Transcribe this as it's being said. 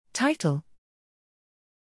Title: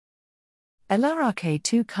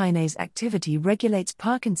 LRRK2 kinase activity regulates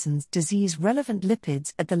Parkinson's disease-relevant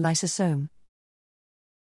lipids at the lysosome.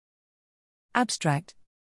 Abstract: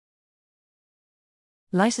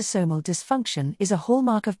 Lysosomal dysfunction is a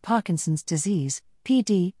hallmark of Parkinson's disease,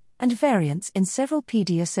 PD, and variants in several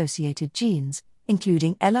PD-associated genes,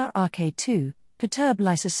 including LRRK2, perturb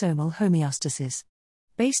lysosomal homeostasis.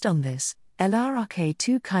 Based on this,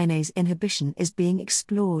 LRRK2 kinase inhibition is being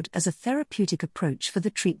explored as a therapeutic approach for the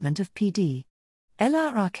treatment of PD.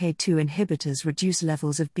 LRRK2 inhibitors reduce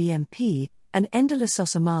levels of BMP, an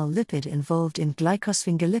endolysosomal lipid involved in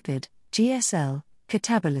glycosphingolipid (GSL)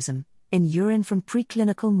 catabolism, in urine from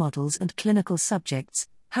preclinical models and clinical subjects.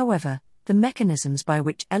 However, the mechanisms by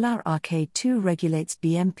which LRRK2 regulates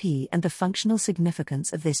BMP and the functional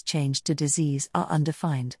significance of this change to disease are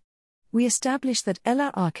undefined. We established that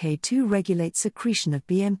LRRK2 regulates secretion of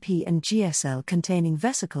BMP and GSL containing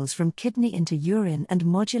vesicles from kidney into urine and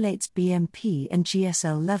modulates BMP and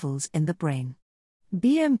GSL levels in the brain.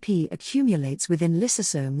 BMP accumulates within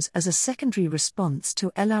lysosomes as a secondary response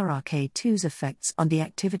to LRRK2's effects on the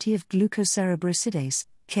activity of glucocerebrosidase,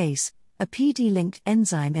 CASE, a PD-linked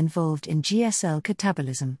enzyme involved in GSL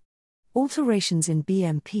catabolism. Alterations in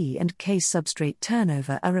BMP and CASE substrate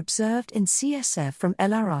turnover are observed in CSF from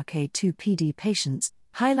LRRK2 PD patients,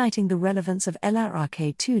 highlighting the relevance of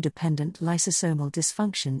LRRK2-dependent lysosomal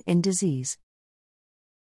dysfunction in disease.